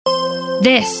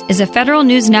This is a Federal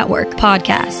News Network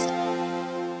podcast.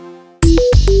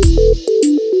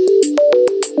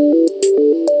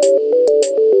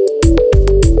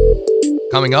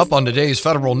 Coming up on today's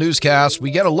Federal Newscast, we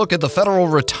get a look at the federal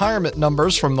retirement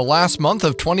numbers from the last month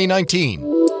of 2019.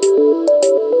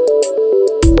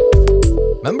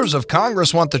 Members of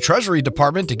Congress want the Treasury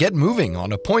Department to get moving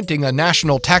on appointing a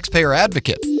national taxpayer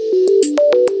advocate.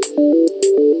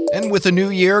 And with a new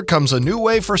year comes a new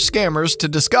way for scammers to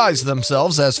disguise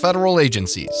themselves as federal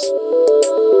agencies.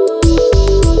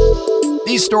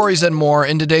 These stories and more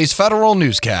in today's Federal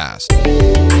Newscast.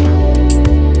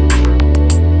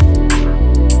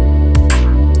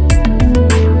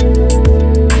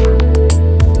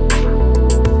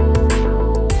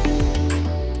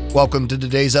 Welcome to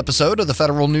today's episode of the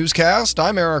Federal Newscast.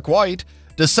 I'm Eric White.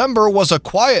 December was a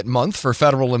quiet month for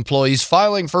federal employees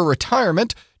filing for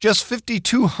retirement. Just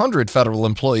 5,200 federal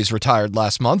employees retired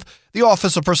last month. The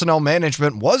Office of Personnel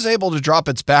Management was able to drop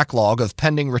its backlog of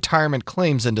pending retirement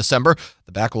claims in December.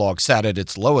 The backlog sat at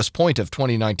its lowest point of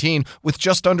 2019 with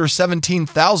just under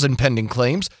 17,000 pending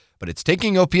claims. But it's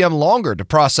taking OPM longer to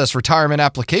process retirement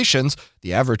applications.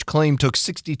 The average claim took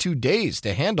 62 days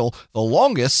to handle, the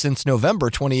longest since November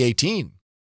 2018.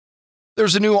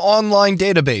 There's a new online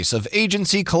database of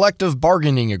agency collective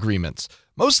bargaining agreements.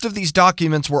 Most of these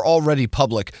documents were already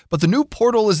public, but the new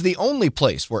portal is the only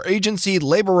place where agency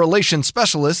labor relations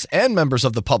specialists and members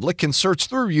of the public can search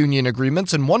through union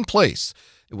agreements in one place.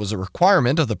 It was a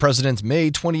requirement of the President's May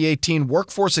 2018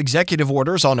 Workforce Executive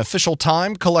Orders on official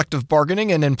time, collective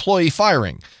bargaining, and employee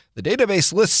firing. The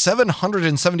database lists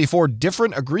 774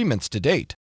 different agreements to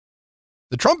date.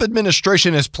 The Trump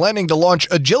administration is planning to launch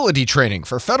agility training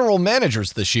for federal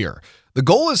managers this year. The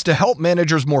goal is to help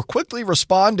managers more quickly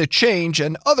respond to change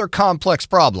and other complex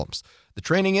problems. The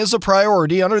training is a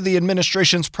priority under the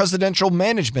administration's presidential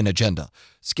management agenda.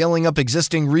 Scaling up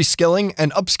existing reskilling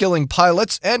and upskilling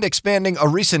pilots and expanding a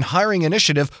recent hiring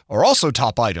initiative are also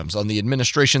top items on the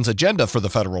administration's agenda for the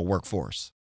federal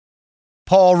workforce.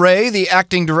 Paul Wray, the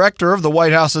acting director of the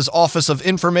White House's Office of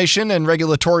Information and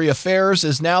Regulatory Affairs,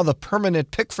 is now the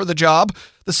permanent pick for the job.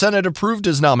 The Senate approved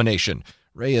his nomination.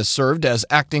 Wray has served as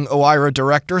acting OIRA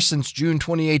director since June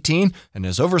 2018 and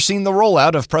has overseen the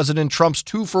rollout of President Trump's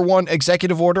 2-for-1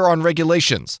 executive order on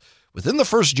regulations. Within the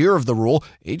first year of the rule,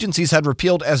 agencies had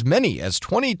repealed as many as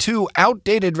 22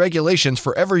 outdated regulations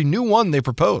for every new one they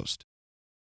proposed.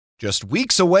 Just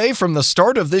weeks away from the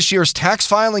start of this year's tax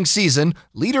filing season,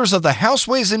 leaders of the House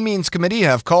Ways and Means Committee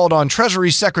have called on Treasury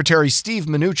Secretary Steve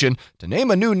Mnuchin to name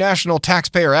a new national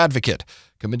taxpayer advocate.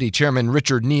 Committee Chairman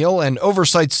Richard Neal and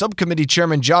Oversight Subcommittee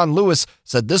Chairman John Lewis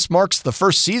said this marks the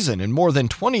first season in more than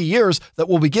 20 years that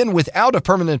will begin without a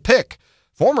permanent pick.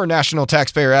 Former national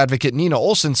taxpayer advocate Nina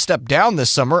Olson stepped down this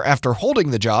summer after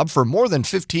holding the job for more than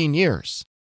 15 years.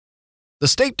 The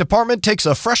State Department takes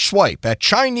a fresh swipe at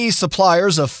Chinese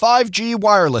suppliers of 5G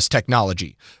wireless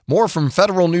technology. More from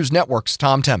Federal News Network's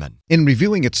Tom Temin. In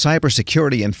reviewing its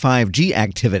cybersecurity and 5G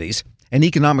activities, an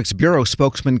Economics Bureau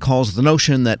spokesman calls the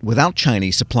notion that without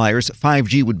Chinese suppliers,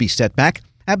 5G would be set back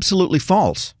absolutely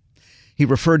false. He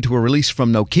referred to a release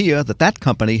from Nokia that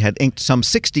company had inked some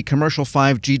 60 commercial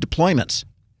 5G deployments.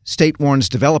 State warns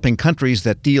developing countries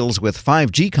that deals with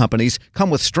 5G companies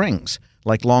come with strings,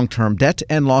 like long-term debt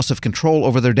and loss of control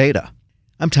over their data.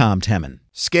 I'm Tom Temin.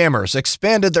 Scammers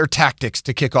expanded their tactics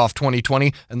to kick off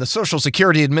 2020, and the Social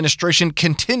Security Administration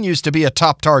continues to be a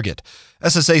top target.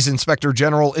 SSA's Inspector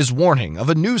General is warning of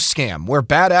a new scam where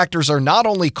bad actors are not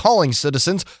only calling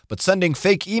citizens, but sending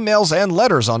fake emails and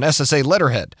letters on SSA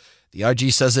letterhead. The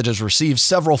IG says it has received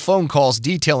several phone calls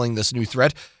detailing this new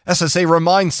threat. SSA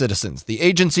reminds citizens the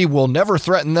agency will never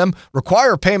threaten them,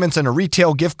 require payments in a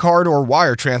retail gift card or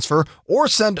wire transfer, or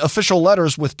send official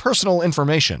letters with personal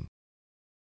information.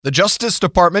 The Justice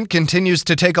Department continues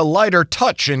to take a lighter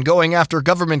touch in going after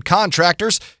government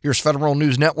contractors. Here's Federal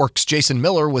News Network's Jason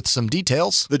Miller with some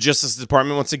details. The Justice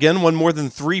Department once again won more than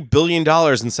 $3 billion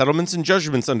in settlements and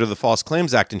judgments under the False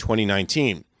Claims Act in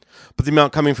 2019. But the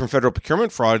amount coming from federal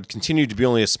procurement fraud continued to be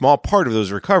only a small part of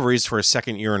those recoveries for a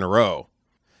second year in a row.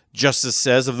 Justice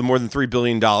says of the more than $3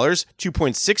 billion,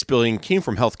 $2.6 billion came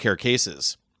from healthcare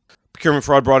cases. Procurement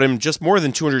fraud brought in just more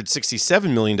than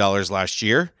 $267 million last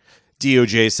year.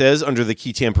 DOJ says under the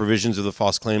qui tam provisions of the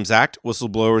False Claims Act,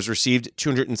 whistleblowers received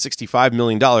 $265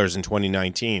 million in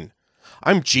 2019.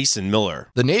 I'm Jason Miller.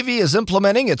 The Navy is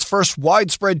implementing its first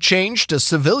widespread change to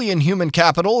civilian human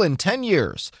capital in 10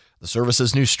 years. The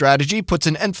service's new strategy puts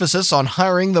an emphasis on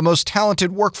hiring the most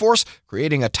talented workforce,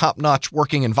 creating a top-notch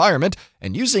working environment,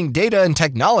 and using data and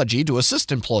technology to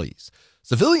assist employees.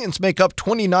 Civilians make up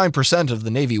 29% of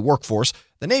the Navy workforce.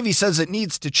 The Navy says it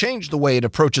needs to change the way it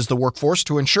approaches the workforce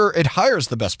to ensure it hires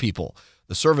the best people.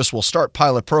 The service will start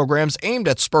pilot programs aimed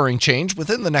at spurring change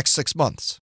within the next 6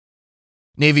 months.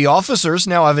 Navy officers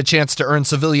now have a chance to earn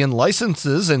civilian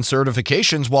licenses and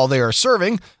certifications while they are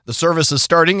serving. The service is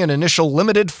starting an initial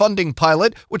limited funding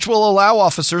pilot, which will allow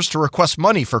officers to request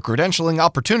money for credentialing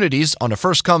opportunities on a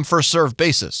first-come, first-served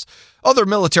basis. Other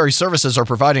military services are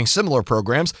providing similar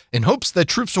programs in hopes that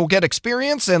troops will get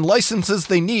experience and licenses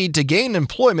they need to gain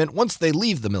employment once they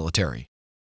leave the military.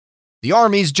 The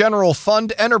Army's General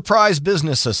Fund Enterprise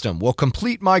Business System will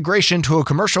complete migration to a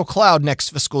commercial cloud next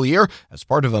fiscal year as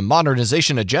part of a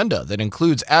modernization agenda that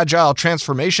includes agile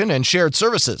transformation and shared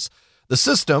services. The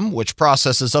system, which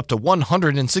processes up to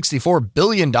 $164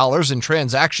 billion in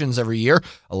transactions every year,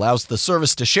 allows the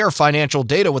service to share financial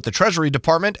data with the Treasury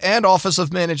Department and Office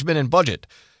of Management and Budget.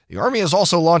 The Army has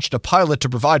also launched a pilot to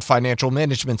provide financial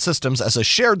management systems as a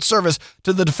shared service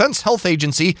to the Defense Health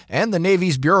Agency and the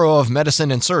Navy's Bureau of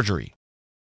Medicine and Surgery.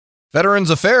 Veterans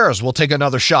Affairs will take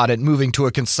another shot at moving to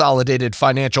a consolidated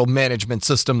financial management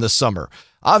system this summer.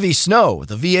 Avi Snow,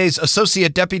 the VA's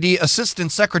Associate Deputy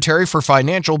Assistant Secretary for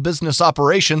Financial Business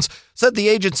Operations, said the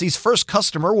agency's first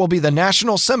customer will be the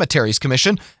National Cemeteries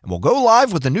Commission and will go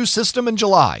live with the new system in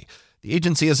July. The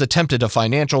agency has attempted a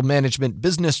financial management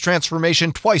business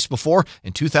transformation twice before,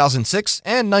 in 2006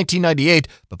 and 1998,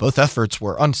 but both efforts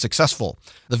were unsuccessful.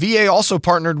 The VA also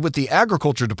partnered with the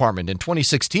Agriculture Department in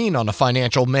 2016 on a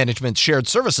financial management shared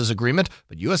services agreement,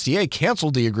 but USDA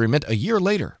canceled the agreement a year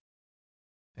later.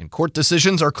 And court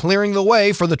decisions are clearing the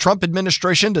way for the Trump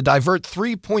administration to divert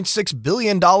 $3.6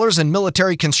 billion in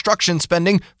military construction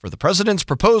spending for the president's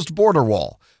proposed border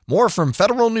wall. More from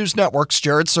Federal News Network's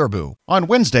Jared Serbu. On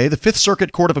Wednesday, the Fifth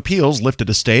Circuit Court of Appeals lifted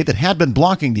a stay that had been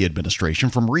blocking the administration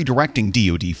from redirecting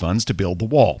DoD funds to build the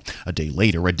wall. A day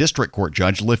later, a district court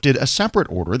judge lifted a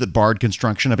separate order that barred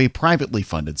construction of a privately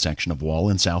funded section of wall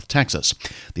in South Texas.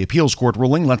 The appeals court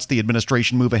ruling lets the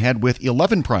administration move ahead with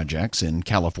 11 projects in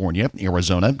California,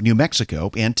 Arizona, New Mexico,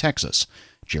 and Texas.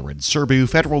 Jared Serbu,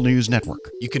 Federal News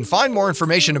Network. You can find more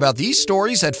information about these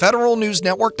stories at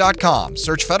federalnewsnetwork.com.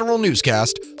 Search Federal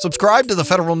Newscast, subscribe to the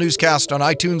Federal Newscast on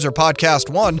iTunes or Podcast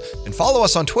One, and follow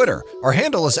us on Twitter. Our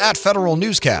handle is @Federal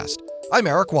Newscast. I'm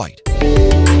Eric White.